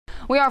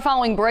We are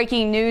following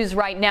breaking news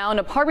right now. An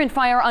apartment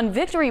fire on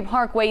Victory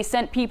Parkway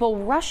sent people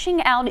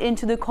rushing out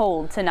into the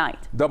cold tonight.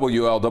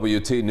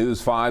 WLWT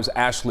News 5's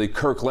Ashley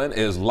Kirkland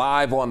is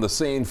live on the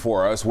scene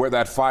for us where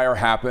that fire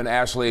happened.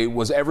 Ashley,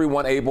 was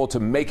everyone able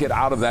to make it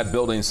out of that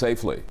building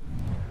safely?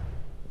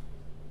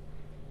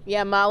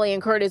 Yeah, Molly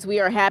and Curtis, we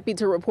are happy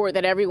to report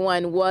that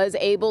everyone was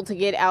able to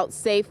get out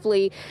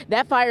safely.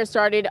 That fire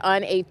started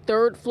on a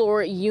third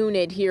floor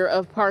unit here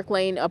of Park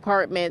Lane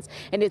Apartments,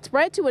 and it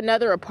spread to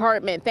another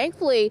apartment.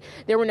 Thankfully,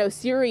 there were no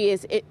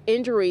serious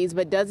injuries,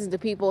 but dozens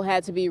of people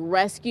had to be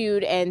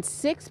rescued, and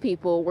 6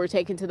 people were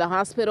taken to the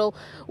hospital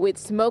with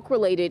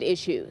smoke-related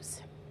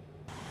issues.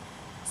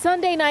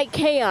 Sunday night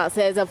chaos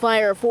as a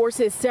fire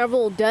forces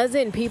several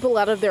dozen people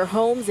out of their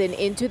homes and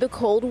into the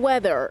cold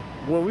weather.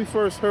 When we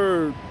first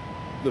heard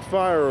the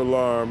fire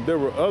alarm, there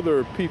were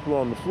other people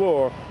on the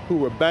floor who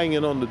were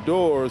banging on the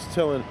doors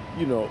telling,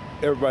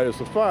 everybody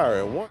it's a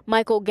fire.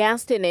 Michael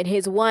Gaston and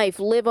his wife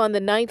live on the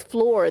 9th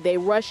floor. They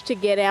rushed to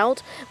get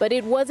out, but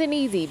it wasn't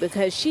easy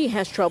because she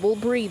has trouble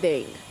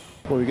breathing.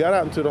 When we got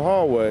out into the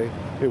hallway,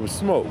 it was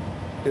smoke.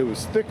 It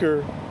was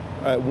thicker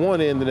at one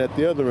end than at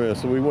the other end,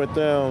 so we went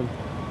down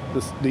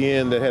the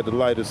end that had the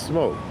lightest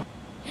smoke.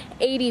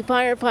 80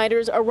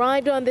 firefighters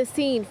arrived on the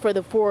scene for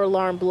the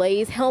 4-alarm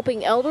blaze,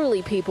 helping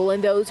elderly people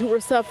and those who were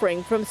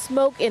suffering from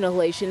smoke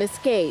inhalation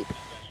escape.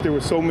 There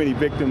were so many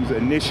victims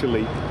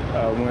initially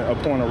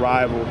upon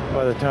arrival.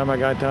 By the time I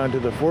got down to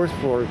the 4th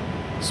floor,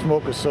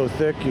 smoke was so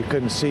thick you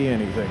couldn't see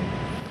anything.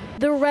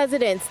 The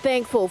residents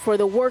thankful for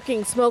the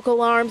working smoke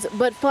alarms,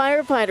 but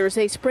firefighters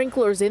say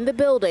sprinklers in the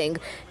building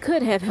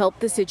could have helped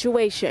the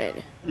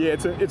situation. Yeah,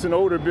 it's an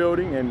older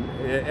building, and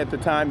at the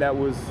time that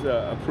was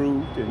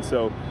approved, and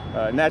so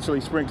naturally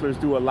sprinklers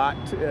do a lot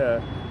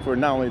for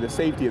not only the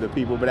safety of the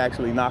people, but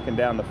actually knocking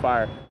down the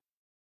fire.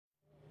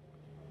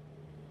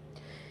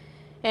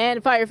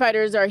 And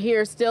firefighters are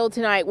here still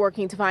tonight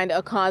working to find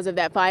a cause of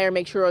that fire,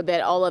 make sure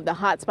that all of the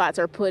hot spots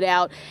are put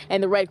out,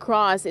 and the Red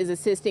Cross is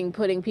assisting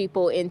putting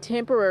people in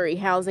temporary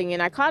housing.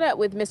 And I caught up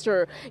with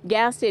Mr.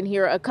 Gaston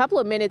here a couple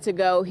of minutes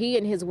ago. He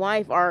and his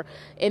wife are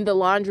in the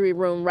laundry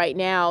room right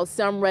now.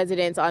 Some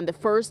residents on the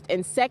 1st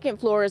and 2nd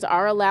floors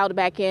are allowed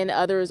back in.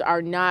 Others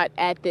are not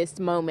at this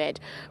moment.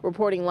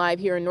 Reporting live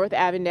here in North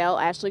Avondale,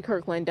 Ashley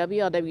Kirkland,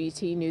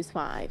 WLWT News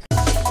 5.